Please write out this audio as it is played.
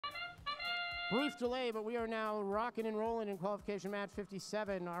Brief delay, but we are now rocking and rolling in qualification match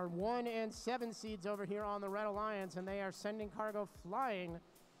 57. Our 1 and 7 seeds over here on the Red Alliance, and they are sending cargo flying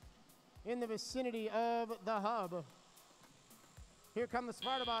in the vicinity of the hub. Here come the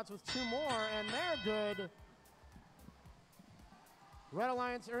Spartabots with 2 more, and they're good. Red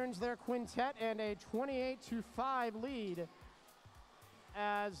Alliance earns their quintet and a 28-5 lead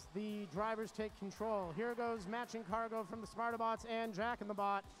as the drivers take control. Here goes matching cargo from the Spartabots and Jack and the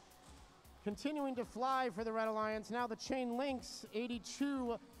Bot. Continuing to fly for the Red Alliance. Now the Chain Links,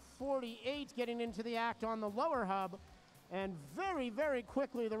 82-48, getting into the act on the lower hub. And very, very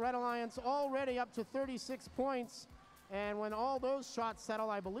quickly, the Red Alliance already up to 36 points. And when all those shots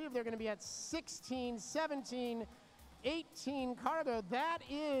settle, I believe they're going to be at 16, 17, 18 cargo. That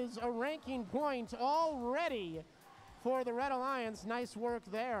is a ranking point already for the Red Alliance. Nice work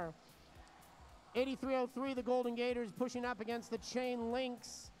there. 83-03, the Golden Gators pushing up against the Chain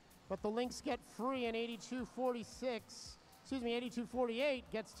Links. But the Lynx get free in 82-48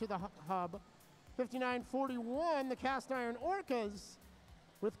 gets to the hub. 59-41, the Cast Iron Orcas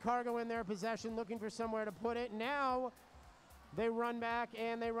with cargo in their possession, looking for somewhere to put it. Now they run back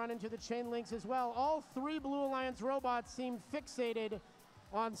and they run into the Chain Links as well. All 3 Blue Alliance robots seem fixated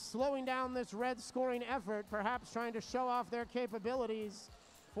on slowing down this red scoring effort, perhaps trying to show off their capabilities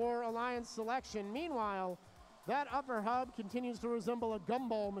for Alliance selection. Meanwhile, that upper hub continues to resemble a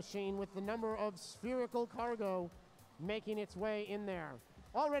gumball machine with the number of spherical cargo making its way in there.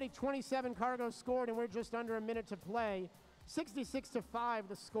 Already 27 cargo scored, and we're just under a minute to play. 66-5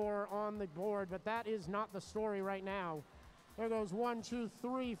 the score on the board, but that is not the story right now. There goes 1, 2,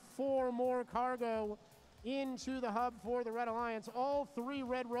 3, 4 more cargo into the hub for the Red Alliance. All 3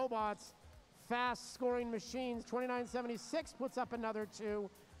 red robots, fast scoring machines. 29-76 puts up another 2.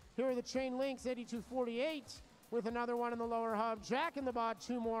 Here are the Chain Links, 82-48. With another one in the lower hub. Jack and the Bot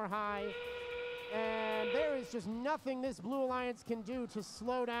 2 more high. And there is just nothing this Blue Alliance can do to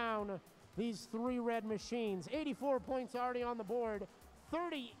slow down these 3 red machines. 84 points already on the board.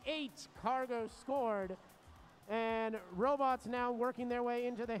 38 cargo scored. And robots now working their way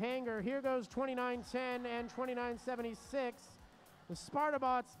into the hangar. Here goes 29-10 and 29-76. The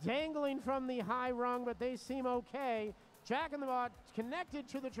Spartabots dangling from the high rung, but they seem okay. Jack and the Bot connected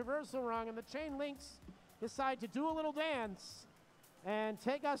to the traversal rung, and the Chain Links decide to do a little dance and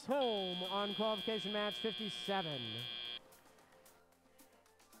take us home on qualification match 57.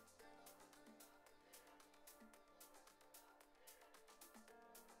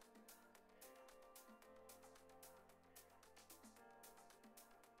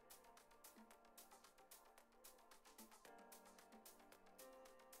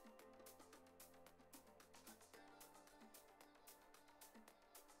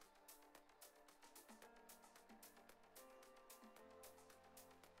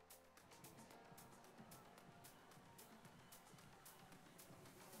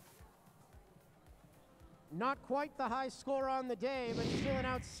 Not quite the high score on the day, but still an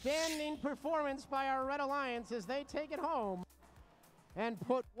outstanding performance by our Red Alliance as they take it home and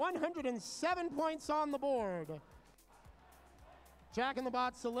put 107 points on the board. Jack and the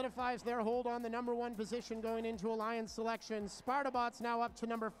Bot solidifies their hold on the number 1 position going into Alliance selection. Spartabots now up to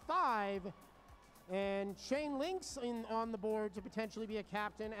number 5, and Chain Links on the board to potentially be a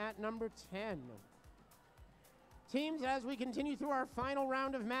captain at number 10. Teams, as we continue through our final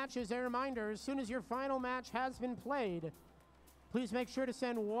round of matches, a reminder, as soon as your final match has been played, please make sure to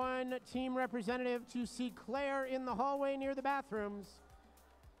send 1 team representative to see Claire in the hallway near the bathrooms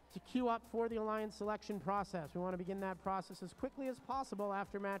to queue up for the Alliance selection process. We want to begin that process as quickly as possible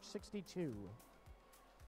after match 62.